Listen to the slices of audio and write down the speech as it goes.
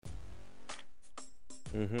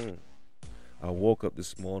Mm-hmm. I woke up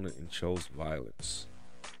this morning and chose violence.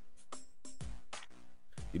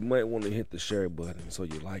 You might want to hit the share button so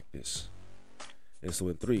you like this. And so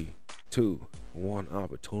in three, two, one,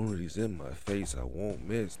 opportunities in my face I won't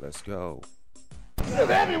miss. Let's go. The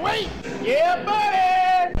heavyweight, yeah, buddy.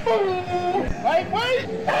 Ooh, lightweight,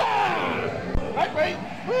 ah, lightweight,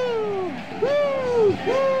 woo, woo,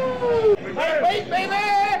 woo. Lightweight, baby,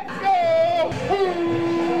 go.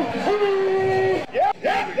 Woo, woo. Yep.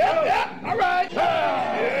 All right,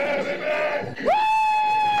 yeah, baby. Woo!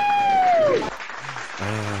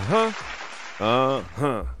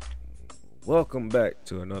 Uh-huh. Welcome back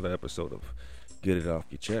to another episode of Get It Off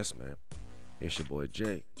Your Chest, man. It's your boy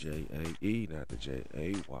Jay, J-A-E, not the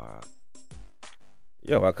J-A-Y.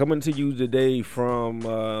 Yo, I coming to you today from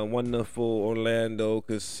wonderful Orlando,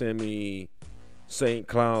 Kissimmee, St.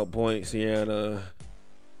 Cloud Point, Sienna,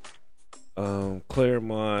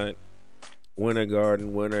 Claremont, Winter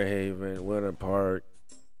Garden, Winter Haven, Winter Park,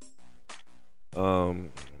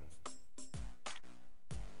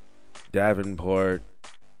 Davenport,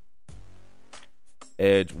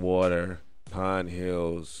 Edgewater, Pine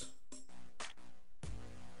Hills,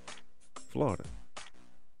 Florida.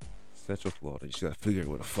 Central Florida. You just gotta figure out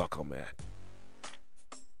where the fuck I'm at.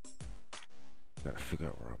 Gotta figure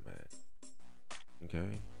out where I'm at.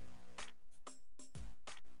 Okay?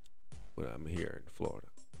 But I'm here in Florida.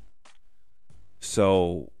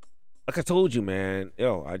 So, like I told you, man,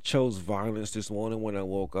 I chose violence this morning when I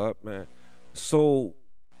woke up, man. So,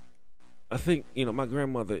 I think, my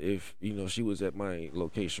grandmother, if, she was at my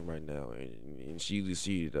location right now and she would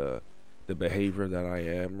see the behavior that I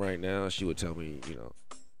am right now, she would tell me,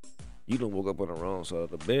 you don't woke up on the wrong side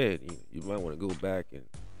of the bed. You might want to go back and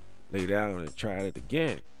lay down and try it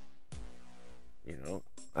again.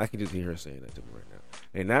 I can just hear her saying that to me right now.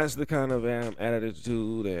 And that's the kind of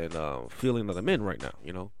attitude and feeling that I'm in right now,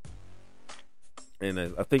 And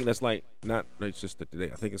I think that's like, not just today.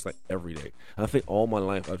 I think it's like every day. I think all my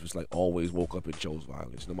life I just like always woke up and chose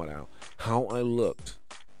violence, no matter how I looked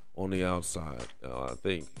on the outside. I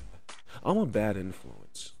think I'm a bad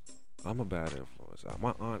influence. My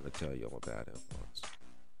aunt would tell you I'm a bad influence.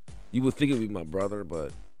 You would think it would be my brother,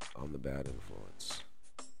 but I'm the bad influence.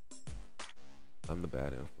 I'm the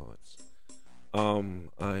bad influence. I'm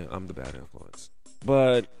the bad influence.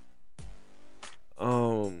 But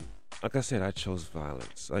like I said, I chose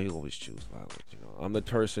violence. I always choose violence, I'm the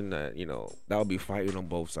person that, that'll be fighting on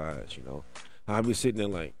both sides, I'll be sitting there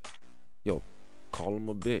like, yo, call him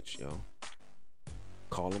a bitch,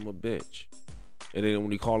 Call him a bitch. And then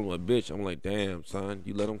when you call him a bitch, I'm like, damn, son,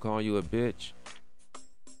 you let him call you a bitch?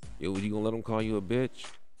 Yo, you gonna let him call you a bitch?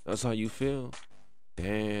 That's how you feel?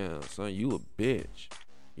 Damn, son, you a bitch.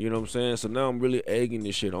 You know what I'm saying? So now I'm really egging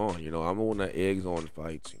this shit on, I'm the one that eggs on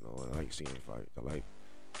fights, I like seeing fights. I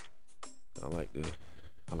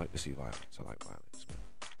like to see violence. I like violence, man.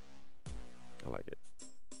 I like it.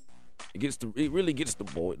 It really gets the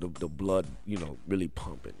blood, really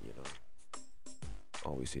pumping,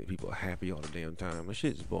 Always see people happy all the damn time. That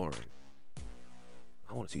shit's boring.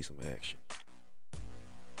 I want to see some action.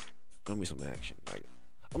 Show me some action. Like,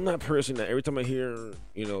 I'm that person that every time I hear,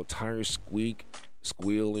 tires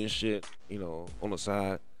squeal and shit, on the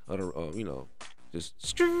side of the,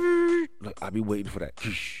 just like I be waiting for that.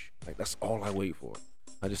 Like that's all I wait for.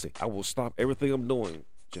 I just say I will stop everything I'm doing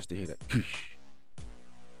just to hear that.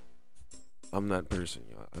 I'm that person,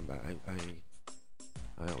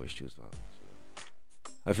 I always choose violence.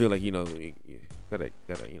 I feel like you gotta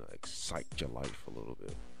excite your life a little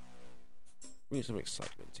bit. Bring some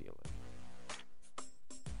excitement to your life,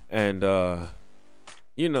 and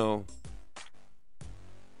you gotta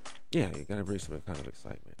bring some kind of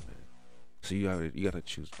excitement, man. So you gotta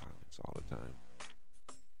choose violence all the time.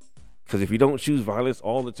 Because if you don't choose violence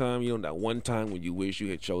all the time, that one time when you wish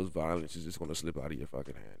you had chose violence is just gonna slip out of your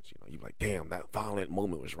fucking hands. You're like, damn, that violent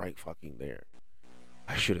moment was right fucking there.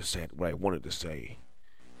 I should have said what I wanted to say.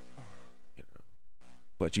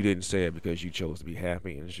 But you didn't say it because you chose to be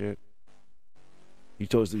happy and shit. You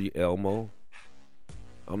chose to be Elmo.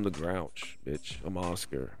 I'm the Grouch, bitch. I'm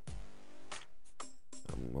Oscar.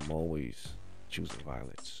 I'm always choosing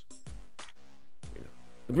violence.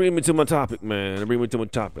 Bring me to my topic, man. I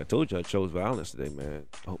told you I chose violence today, man.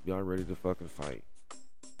 I hope y'all ready to fucking fight.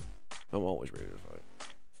 I'm always ready to fight.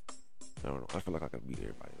 I don't know. I feel like I can beat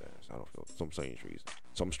everybody there. I don't feel some strange reason.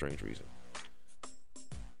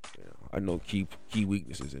 I know key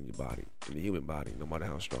weaknesses in your body, in the human body, no matter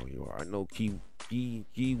how strong you are. I know key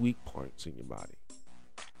weak points in your body.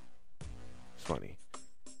 It's funny.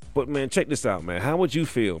 But man, check this out, man. How would you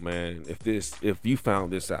feel, man, if you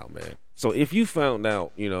found this out, man? So if you found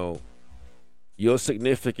out, you your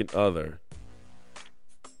significant other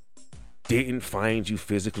didn't find you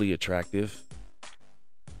physically attractive,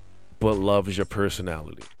 but loves your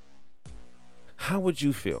personality, how would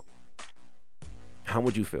you feel? How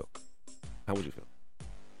would you feel? How would you feel?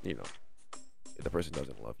 You know, if the person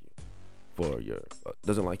doesn't love you for your,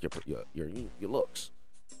 doesn't like your looks.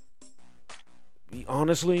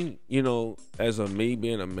 Honestly, you know, as a me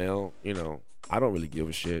being a male, you know, I don't really give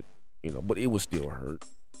a shit, you know, but it would still hurt.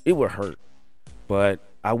 It would hurt, but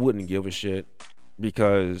I wouldn't give a shit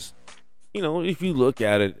because, you know, if you look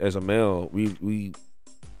at it as a male, we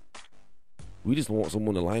just want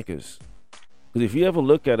someone to like us. Because if you ever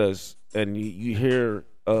look at us and you hear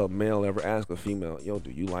a male ever ask a female, yo,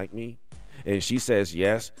 do you like me? And she says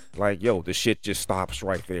yes, like, yo, the shit just stops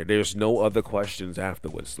right there. There's no other questions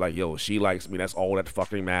afterwards. Like, yo, she likes me. That's all that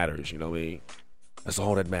fucking matters, you know what I mean? That's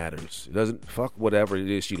all that matters. It doesn't fuck whatever it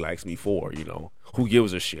is she likes me for, you know? Who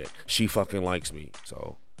gives a shit? She fucking likes me.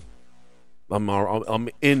 So I'm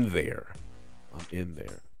in there. I'm in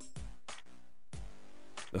there.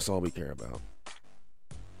 That's all we care about.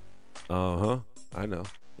 I know.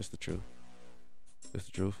 It's the truth. It's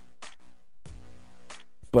the truth.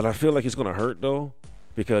 But I feel like it's gonna hurt though,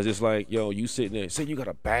 because it's like, yo, you sitting there, say you got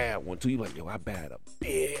a bad one too. You like, yo, I bad a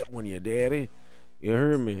bad one, your daddy. You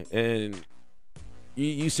heard me? And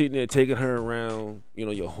you sitting there taking her around, you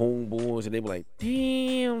know, your homeboys, and they be like,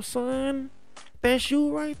 damn, son, that's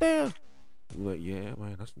you right there. You like, yeah,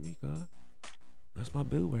 man, that's me, God. That's my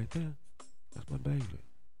boo right there. That's my baby.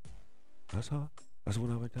 That's her. That's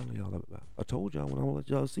what I was telling y'all about. I told y'all when I want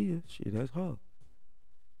to let y'all see it. Shit, that's her.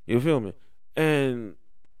 You feel me? And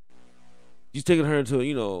you taking her to,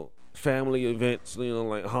 you know, family events, you know,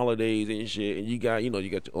 like holidays and shit, and you got your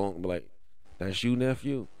uncle like, that's you,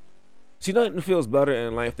 nephew. See, nothing feels better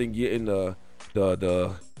in life than getting the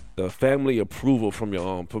family approval from your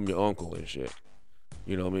uncle and shit.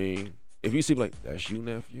 You know what I mean? If you see like, that's you,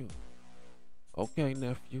 nephew. Okay,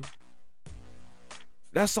 nephew.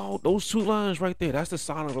 That's all. Those two lines right there. That's the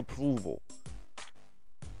sign of approval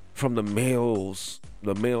from the male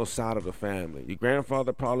side of the family. Your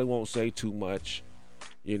grandfather probably won't say too much.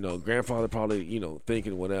 You know, grandfather probably, you know,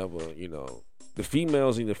 thinking whatever. You know, the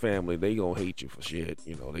females in the family, they gonna hate you for shit.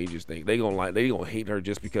 You know, they just think they gonna hate her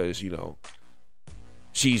just because, you know,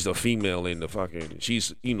 she's a female in the fucking,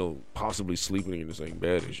 she's, you know, possibly sleeping in the same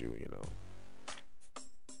bed as you. You know,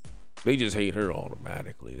 they just hate her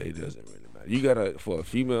automatically. They doesn't really matter. You gotta, for a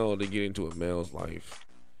female to get into a male's life,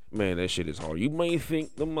 man, that shit is hard. You may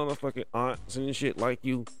think the motherfucking aunts and shit like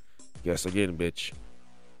you. Guess again, bitch.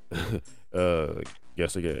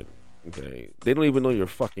 Guess again. Okay. They don't even know your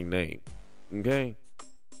fucking name. Okay?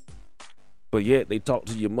 But yet they talk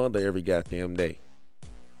to your mother every goddamn day.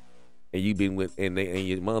 And you been with, and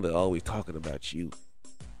your mother always talking about you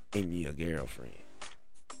and your girlfriend.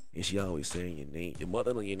 And she always saying your name. Your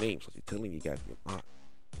mother know your name, so she's telling you got your aunt.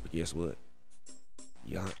 But guess what?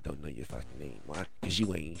 Your aunt don't know your fucking name. Why? Because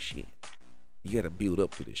you ain't shit. You gotta build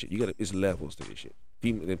up to this shit. It's levels to this shit.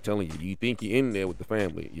 Them telling you, you think you're in there with the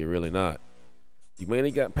family. You're really not. You may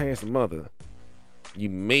have got past the mother. You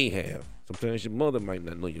may have. Sometimes your mother might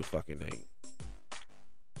not know your fucking name.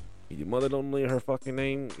 If your mother don't know her fucking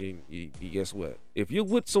name, you guess what? If you're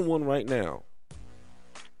with someone right now,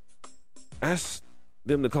 ask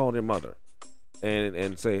them to call their mother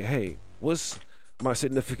and say, hey, what's my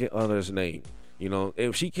significant other's name? You know,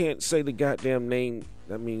 if she can't say the goddamn name,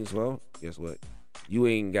 that means, well, guess what? You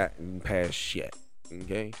ain't gotten past shit.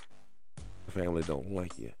 Okay? The family don't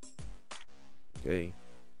like you. Okay?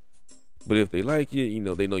 But if they like you, you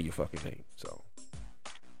know, they know your fucking name. So,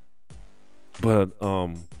 but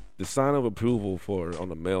the sign of approval for on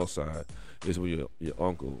the male side is when your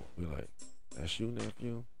uncle be like, that's you,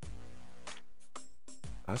 nephew.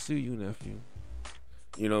 I see you, nephew.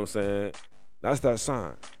 You know what I'm saying? That's that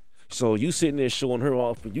sign. So you sitting there showing her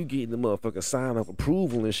off, and you getting the motherfucking sign of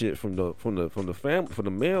approval and shit from the family, from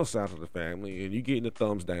the male side of the family, and you getting the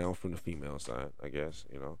thumbs down from the female side. I guess,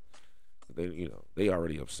 you know, they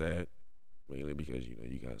already upset mainly because, you know,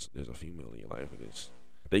 you guys, there's a female in your life, and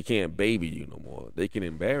they can't baby you no more. They can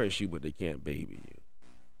embarrass you, but they can't baby you.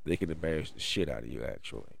 They can embarrass the shit out of you.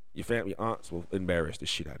 Actually, your family aunts will embarrass the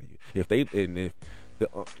shit out of you. If they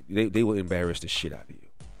will embarrass the shit out of you.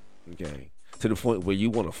 Okay. To the point where you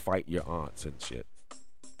want to fight your aunts and shit.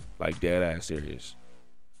 Like dead ass serious.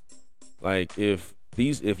 Like if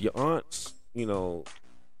your aunts, you know,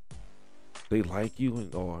 they like you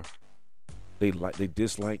or they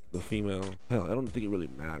dislike the female, hell, I don't think it really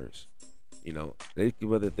matters. You know,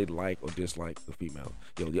 whether they like or dislike the female.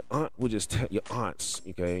 Yo, your aunt will just tell your aunts,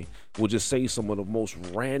 okay, will just say some of the most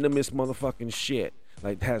randomest motherfucking shit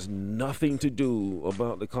Like, has nothing to do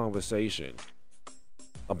about the conversation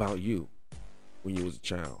about you when you was a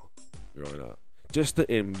child growing up. Just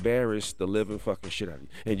to embarrass the living fucking shit out of you.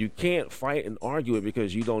 And you can't fight and argue it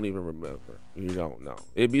because you don't even remember. You don't know.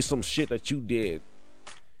 It'd be some shit that you did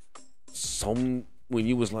when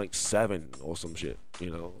you was like 7 or some shit, you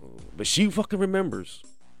know. But she fucking remembers.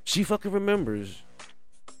 She fucking remembers.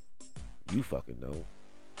 You fucking know.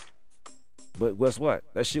 But guess what?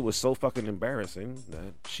 That shit was so fucking embarrassing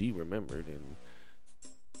that she remembered, and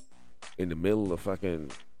in the middle of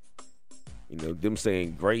fucking, you know, them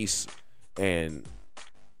saying grace and,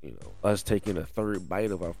 you know, us taking a third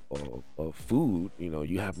bite of food, you know,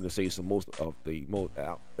 you happen to say some most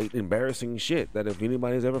embarrassing shit that if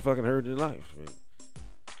anybody's ever fucking heard in their life. I mean,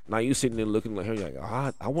 now you sitting there looking like her, you're like,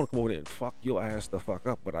 oh, I want to come over there and fuck your ass the fuck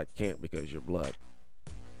up, but I can't because you're blood.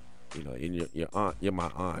 You know, and your aunt, you're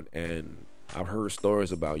my aunt, and I've heard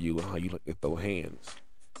stories about you and how you like to throw hands,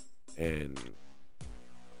 and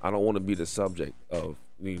I don't want to be the subject of,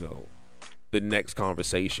 you know, the next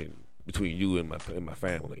conversation between you and my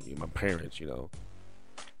family and my parents. You know,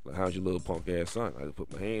 like, how's your little punk ass son? I just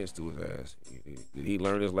put my hands to his ass. Did he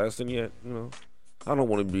learn his lesson yet? You know, I don't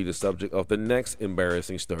want to be the subject of the next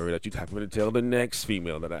embarrassing story that you happen to tell the next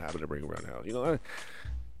female that I happen to bring around the house. You know,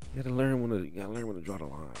 you gotta learn when to draw the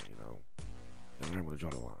line. You know, you gotta learn when to draw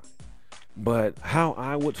the line. But how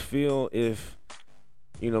I would feel if,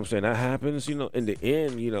 you know what I'm saying, that happens, you know, in the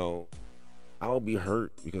end, you know, I'll be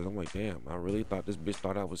hurt because I'm like, damn, I really thought this bitch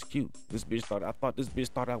thought I was cute. I thought this bitch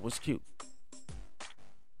thought I was cute.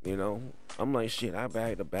 You know, I'm like, shit, I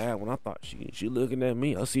bagged the bag when I thought she looking at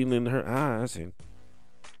me. I seen it in her eyes, and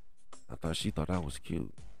I thought she thought I was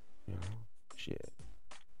cute. You know, shit.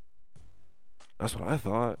 That's what I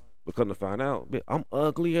thought. But come to find out, I'm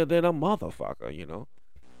uglier than a motherfucker, you know.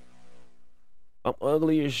 I'm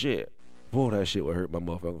ugly as shit. Boy, that shit would hurt my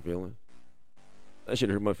motherfucking feelings. That shit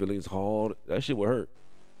hurt my feelings hard. That shit would hurt.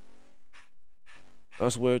 I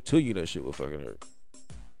swear to you, that shit would fucking hurt.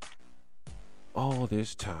 All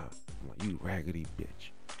this time, I'm like, you raggedy bitch.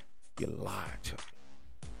 You lied to me.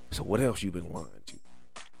 So what else you been lying to?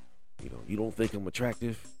 You know, you don't think I'm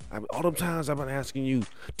attractive? All them times I've been asking you,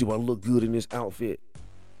 do I look good in this outfit?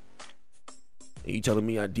 And you telling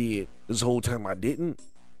me I did. This whole time I didn't?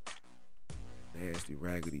 Nasty,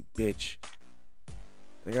 raggedy bitch.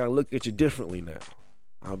 I gotta look at you differently now.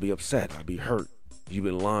 I'll be upset. I'll be hurt. You've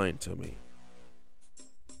been lying to me.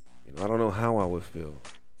 You know, I don't know how I would feel.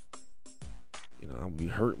 You know, I'll be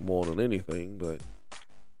hurt more than anything, but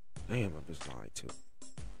damn, I've been lied to.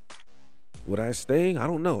 Would I stay? I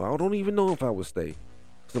don't know. I don't even know if I would stay.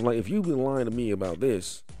 So I'm like, if you've been lying to me about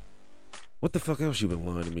this, what the fuck else you been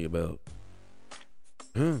lying to me about?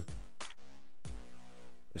 Huh?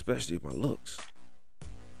 Especially my looks.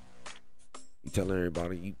 You telling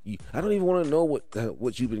everybody, I don't even want to know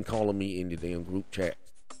what you've been calling me in your damn group chat.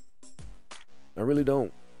 I really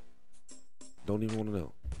don't. Don't even want to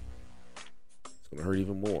know. It's gonna hurt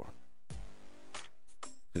even more.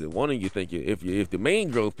 Because if one of you think if the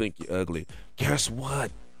main girl think you're ugly, guess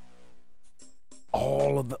what?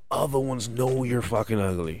 All of the other ones know you're fucking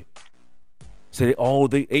ugly. So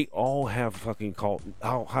they all have fucking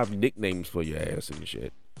I'll have nicknames for your ass and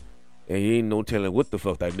shit. And you ain't no telling what the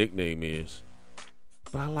fuck that nickname is.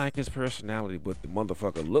 But I like his personality, but the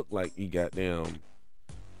motherfucker look like he goddamn,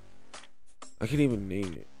 I can't even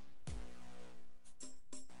name it.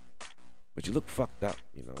 But you look fucked up,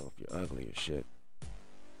 you know, if you're ugly as shit.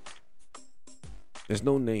 There's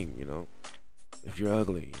no name, you know. If you're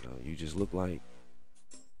ugly, you know, you just look like,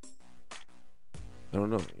 I don't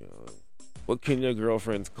know, you know. What can your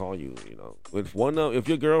girlfriends call you, you know? If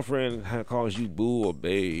your girlfriend calls you boo or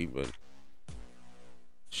babe and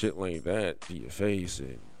shit like that to your face,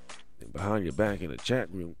 and behind your back in a chat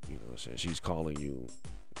room, you know, saying she's calling you,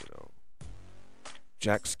 you know,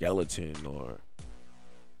 Jack Skeleton or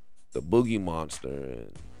the Boogie Monster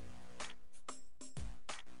and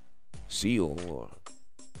Seal, or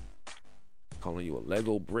calling you a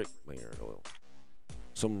Lego brick man or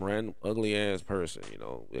some random ugly ass person, you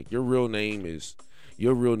know, like your real name is,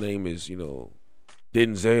 you know,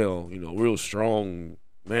 Denzel, you know, real strong,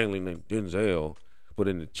 manly name Denzel. But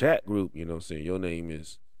in the chat group, you know what I'm saying, your name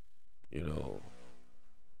is, you know,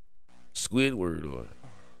 Squidward or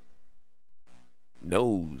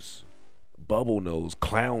Nose, Bubble Nose,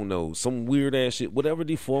 Clown Nose, some weird ass shit. Whatever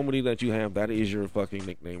deformity that you have, that is your fucking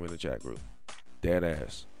nickname in the chat group. Dead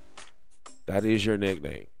ass. That is your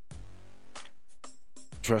nickname.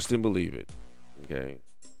 Trust and believe it. Okay?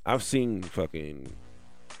 I've seen fucking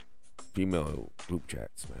female group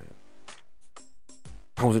chats, man.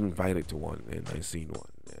 I was invited to one and I seen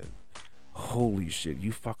one, and Holy shit,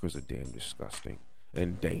 you fuckers are damn disgusting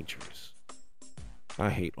and dangerous. I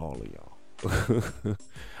hate all of y'all.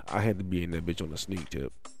 I had to be in that bitch on a sneak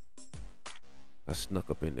tip. I snuck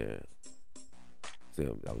up in there.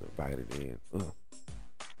 So I was invited in.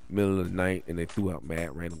 Middle of the night, and they threw out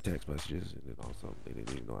mad random text messages, and then also they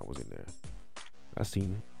didn't even know I was in there. I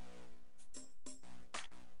seen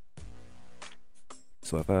it.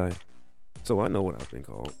 So I know what I've been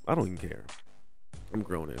called. I don't even care. I'm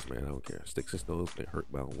grown ass man. I don't care. Sticks and stones may hurt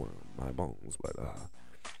my bones, but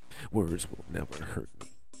words will never hurt me.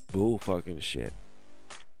 Bull fucking shit.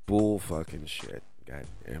 Bull fucking shit. God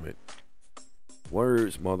damn it.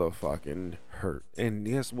 Words motherfucking hurt. And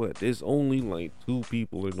guess what? There's only like 2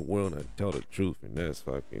 people in the world that tell the truth, and that's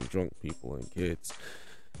fucking drunk people and kids.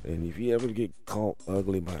 And if you ever get caught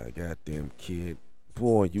ugly by a goddamn kid,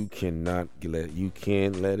 boy, you can't let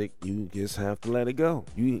it, you just have to let it go.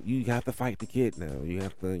 You have to fight the kid now. You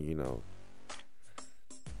have to,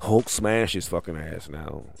 Hulk smash his fucking ass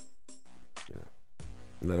now.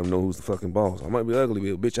 Let him know who's the fucking boss. I might be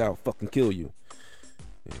ugly, but bitch, I'll fucking kill you.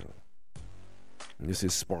 And this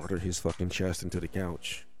is Sparta his fucking chest into the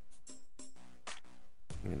couch.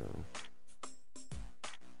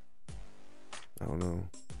 I don't know.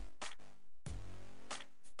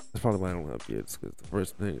 That's probably why I don't have kids, because the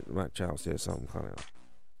first thing my child said something kind of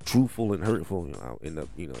truthful and hurtful, I'll end up,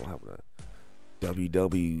 having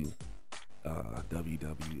a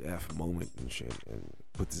WWF moment and shit, and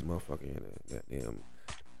put this motherfucker in that damn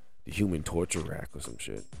the human torture rack or some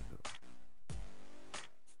shit.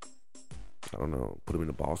 I don't know. Put him in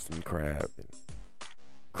the Boston Crab and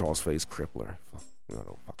Crossface Crippler. I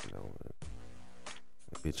don't fucking know.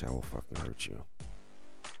 Bitch, I will fucking hurt you.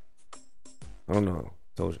 I don't know.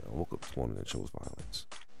 Told you, I woke up this morning and chose violence.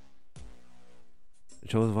 I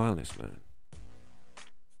chose violence, man.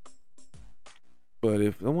 But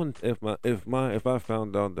if I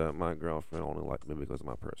found out that my girlfriend only liked me because of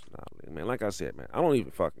my personality, man, like I said, man, I don't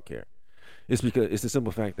even fucking care. It's because it's the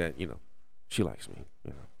simple fact that she likes me.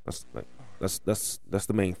 That's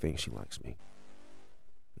the main thing. She likes me.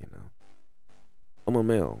 I'm a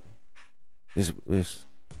male. It's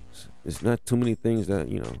not too many things that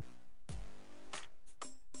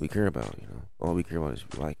we care about. All we care about is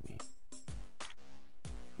if you like me.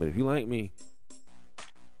 But if you like me,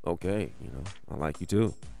 okay, I like you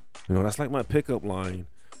too. That's like my pickup line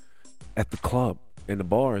at the club and the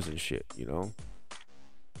bars and shit.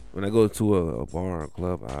 When I go to a bar or a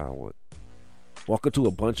club, I would walk up to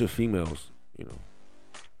a bunch of females.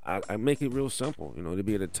 I make it real simple. They'll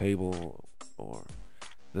be at a table or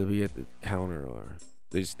they'll be at the counter or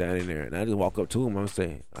they're standing there, and I just walk up to them and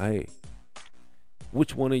say, "Hey,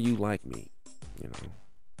 which one of you like me?"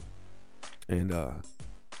 And I'm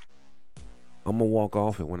gonna walk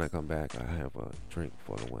off, and when I come back, I have a drink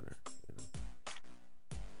for the winner.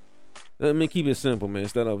 Let me keep it simple, man.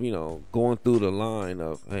 Instead of going through the line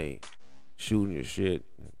of shooting your shit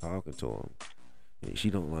and talking to them. Hey, she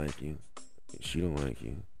don't like you. She don't like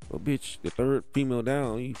you. But bitch, the third female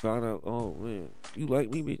down, you found out, oh man, you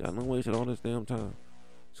like me, bitch. I don't wasted all this damn time.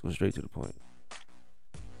 Let's go straight to the point.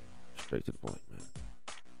 Straight to the point, man.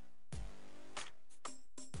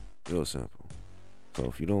 Real simple. So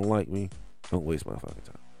if you don't like me, don't waste my fucking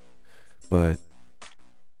time. But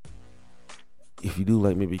if you do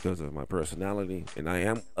like me because of my personality and I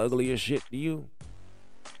am ugly as shit to you,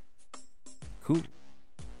 cool.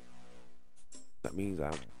 That means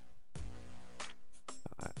I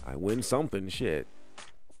win something. Shit,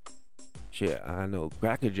 I know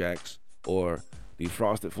Cracker Jacks or the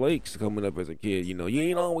Frosted Flakes coming up as a kid. You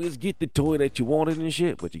ain't always get the toy that you wanted and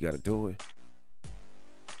shit, but you got a toy.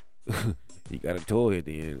 You got a toy at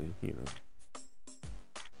the end,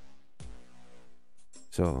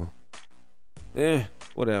 So,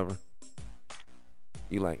 whatever.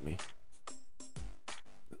 You like me.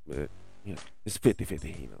 But, it's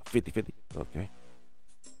 50-50, 50-50, okay?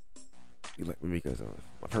 You like me because of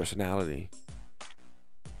my personality.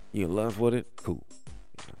 You in love with it? Cool.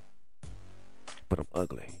 But I'm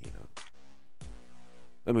ugly,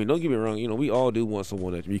 I mean, don't get me wrong, we all do want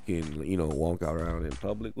someone that we can, walk out around in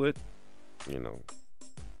public with. You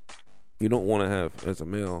don't want to have, as a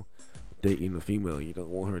male, dating a female, you don't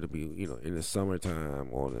want her to be, in the summertime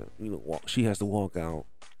or she has to walk out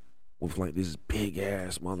with like this big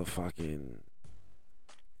ass motherfucking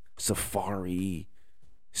safari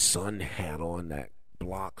sun hat on that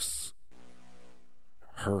blocks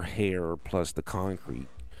her hair plus the concrete.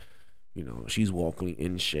 She's walking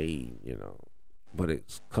in shade, but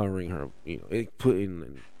it's covering her, it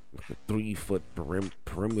putting like a 3-foot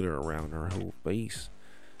perimeter around her whole face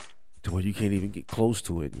to where you can't even get close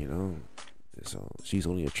to it, So she's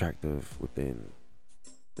only attractive within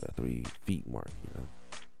the 3 feet mark, you know.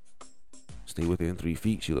 Stay within 3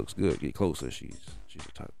 feet, she looks good. Get closer, she's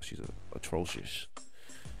atrocious.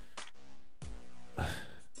 It's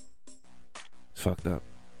fucked up.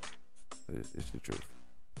 It's the truth.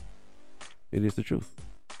 It is the truth.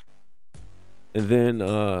 And then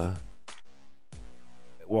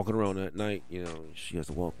walking around at night, you know, she has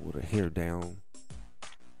to walk with her hair down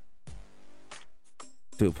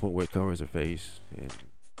to the point where it covers her face and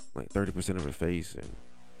like 30% of her face, and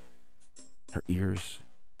her ears.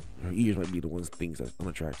 Her ears might be the ones things that's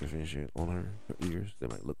unattractive and shit on her. Her ears, they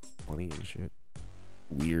might look funny and shit,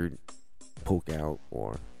 weird, poke out,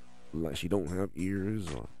 or like she don't have ears,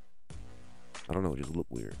 or I don't know, just look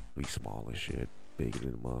weird. Be small as shit, bigger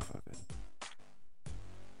than a motherfucker.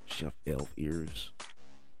 She have elf ears.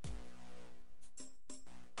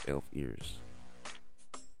 Elf ears.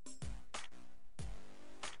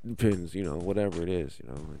 Depends, you know, whatever it is, you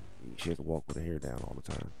know. She has to walk with her hair down all the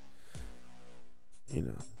time, you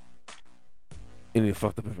know. And it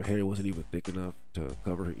fucked up if her hair wasn't even thick enough to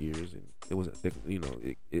cover her ears, and it wasn't thick, you know.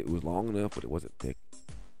 It was long enough, but it wasn't thick.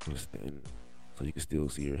 It was thin, so you could still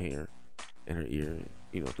see her hair and her ear,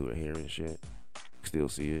 you know, through her hair and shit. You could still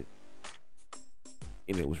see it,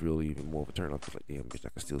 and it was really even more of a turn off. It's like, damn, bitch, I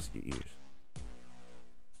can still see your ears.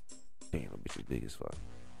 Damn, that bitch is big as fuck.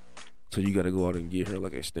 So you gotta go out and get her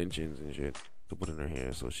like extensions and shit to put in her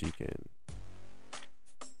hair so she can,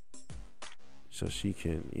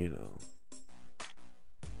 you know,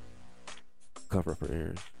 cover up her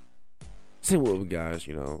ears. Same with guys,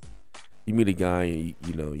 you know. You meet a guy and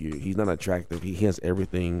you know he's not attractive. He has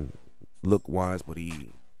everything look wise, but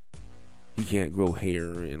he can't grow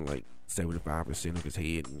hair in like 75% of his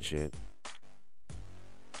head and shit.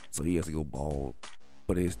 So he has to go bald,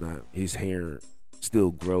 but it's not, his hair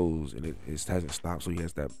still grows and it hasn't stopped. So he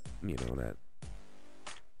has that, you know,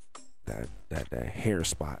 that hair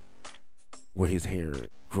spot where his hair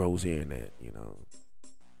grows in at, you know.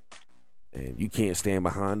 And you can't stand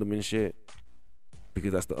behind him and shit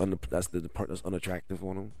because that's the part that's unattractive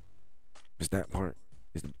on him. It's that part.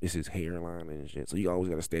 It's his hairline and shit. So you always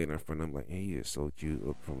gotta stand in front of him like, hey, he is so cute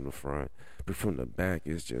up from the front, but from the back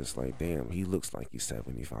it's just like, damn, he looks like he's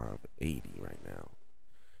 75, 80 right now.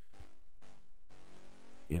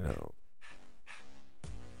 You know,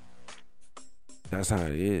 that's how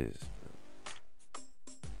it is.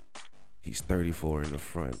 He's 34 in the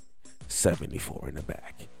front, 74 in the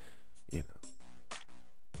back. You know,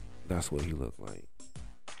 that's what he looked like.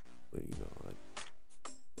 But, you know, like,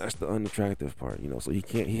 that's the unattractive part. You know, so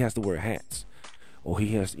he has to wear hats, or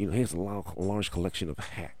he has a large collection of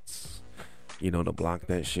hats. You know, to block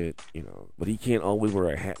that shit. You know, but he can't always wear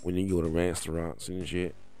a hat when you go to restaurants and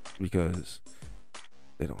shit because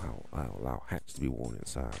they don't allow hats to be worn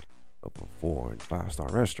inside of a 4- and 5-star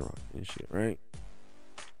restaurant and shit, right?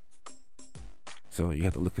 So you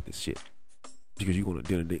have to look at this shit because you go on a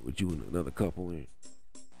dinner date with you and another couple and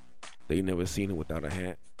they never seen him without a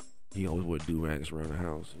hat. He always wore do-rags around the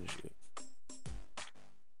house and shit.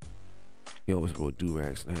 He always wore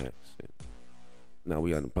do-rags and hats. And now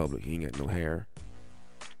we out in public, he ain't got no hair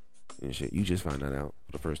and shit. You just find that out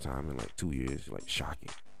for the first time in like 2 years. Like, shocking.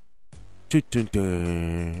 He put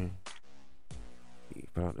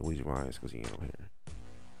out the reason why is because he ain't no hair.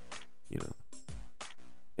 You know.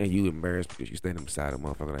 And you embarrassed because you standing beside a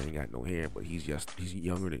motherfucker that ain't got no hair, but he's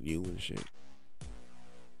younger than you and shit.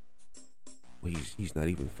 Well, he's not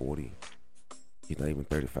even 40. He's not even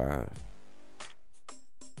 35.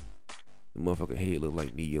 The motherfucker head look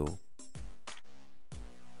like Neo.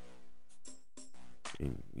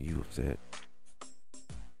 And you upset.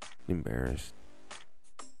 Embarrassed.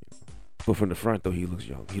 But from the front though, he looks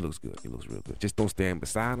young. He looks good. He looks real good. Just don't stand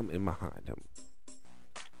beside him and behind him.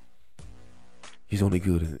 He's only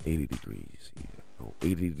good in 80 degrees.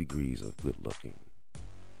 80 degrees of good looking.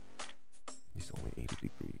 He's only 80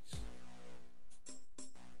 degrees.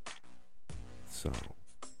 So,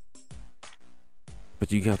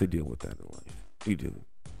 but you have to deal with that in life. You do.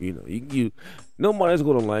 You know, you nobody's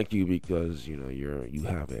gonna like you because you know you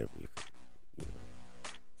have everything. You know,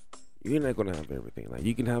 you're not gonna have everything. Like,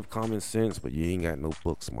 you can have common sense, but you ain't got no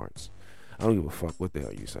book smarts. I don't give a fuck what the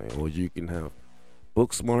hell you saying. Or you can have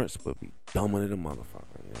book smarts, but be dumber than a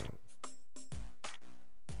motherfucker. You know,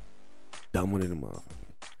 dumber than a motherfucker.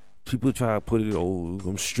 People try to put it, oh,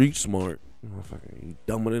 I'm street smart. Motherfucker, you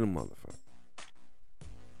dumber than a motherfucker.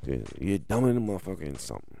 You're dumber than a motherfucker in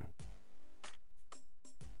something.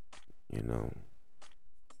 You know,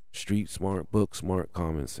 street smart, book smart,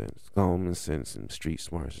 common sense. Common sense and street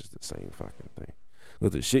smart is the same fucking thing.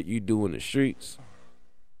 But the shit you do in the streets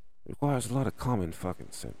requires a lot of common fucking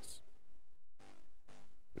sense.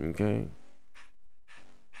 Okay.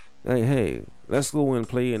 Hey, let's go and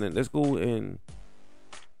play in it. Let's go and,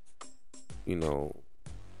 you know,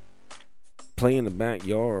 play in the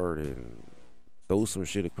backyard and throw some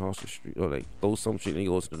shit across the street, or like throw some shit and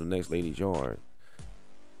goes to the next lady's yard.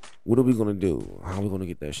 What are we gonna do? How are we gonna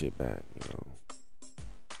get that shit back? You know,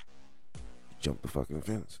 jump the fucking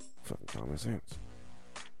fence. Fucking common sense.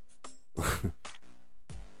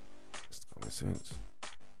 It's common sense.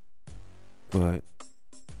 But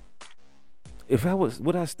if I was,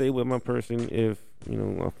 would I stay with my person if, you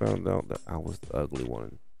know, I found out that I was the ugly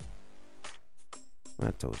one?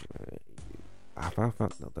 I told you, man. If I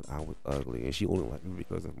found out that I was ugly and she only liked me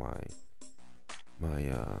because of my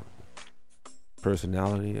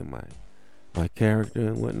personality and my character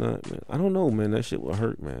and whatnot, man, I don't know, man. That shit would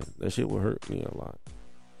hurt, man. That shit would hurt me a lot.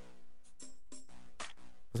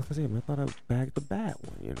 Like I said, man, I thought I bagged the bad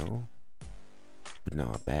one, you know. But no,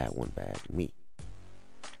 a bad one bagged me.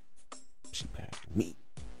 She bagged me.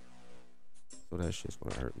 So that shit's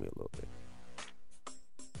gonna hurt me a little bit.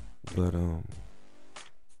 But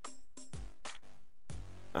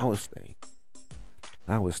I would stay.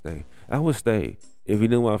 I would stay. If you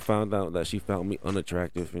knew I found out that she found me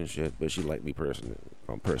unattractive and shit, but she liked me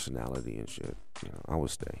from personality and shit, you know, I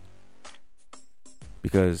would stay.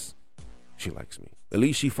 Because she likes me. At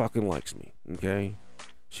least she fucking likes me, okay?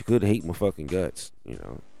 She could hate my fucking guts, you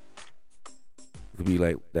know. It could be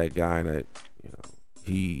like that guy that, you know,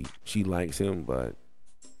 she likes him, but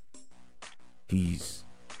he's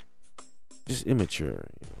just immature,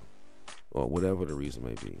 you know. Or whatever the reason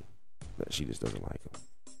may be, that she just doesn't like him.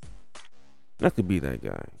 That could be that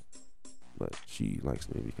guy, but she likes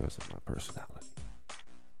me because of my personality.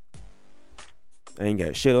 I ain't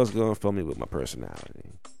got shit else going for me with my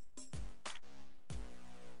personality.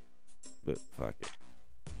 But fuck it.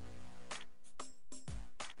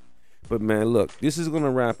 But man, look, this is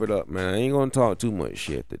gonna wrap it up, man. I ain't gonna talk too much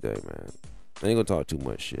shit today, man. I ain't gonna talk too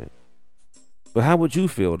much shit. But how would you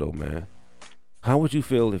feel though, man? How would you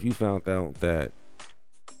feel if you found out that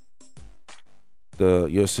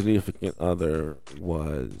your significant other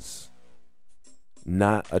was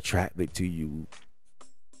not attracted to you,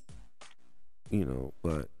 you know,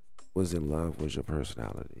 but was in love with your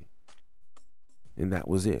personality? And that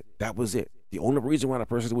was it. That was it. The only reason why the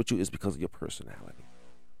person's with you is because of your personality.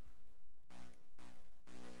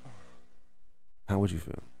 How would you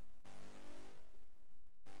feel?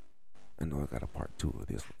 I know I got a part 2 of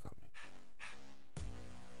this one coming.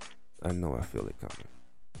 I know I feel it coming.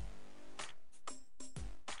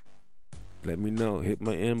 Let me know. Hit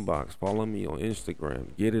my inbox. Follow me on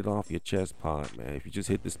Instagram. Get it off your chest pod, man. If you just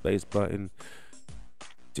hit the space button,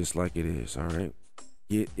 just like it is, all right?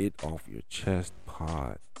 Get it off your chest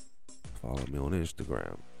pod. Follow me on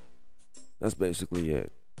Instagram. That's basically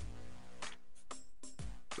it.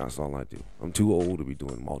 That's all I do. I'm too old to be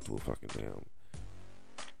doing multiple fucking damn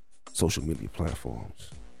social media platforms.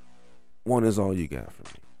 One is all you got from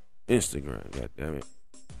me. Instagram, goddammit.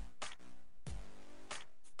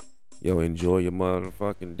 Yo, enjoy your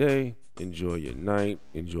motherfucking day. Enjoy your night.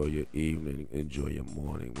 Enjoy your evening. Enjoy your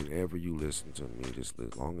morning. Whenever you listen to me, just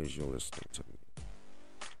as long as you're listening to me.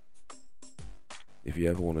 If you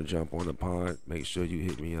ever want to jump on the pod, make sure you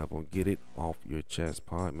hit me up on Get It Off Your Chest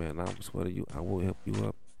pod, man. I swear to you, I will help you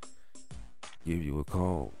up. Give you a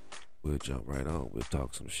call. We'll jump right on. We'll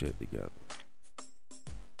talk some shit together.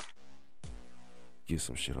 Get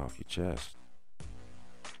some shit off your chest.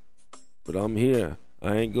 But I'm here.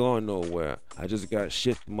 I ain't going nowhere. I just got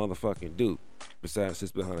shit to motherfucking do. Besides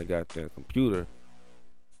sit behind a goddamn computer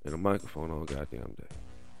and a microphone all goddamn day.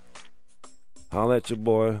 Holla at your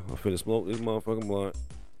boy. I'm finna smoke this motherfucking blunt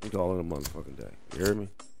and call it a motherfucking day. You hear me?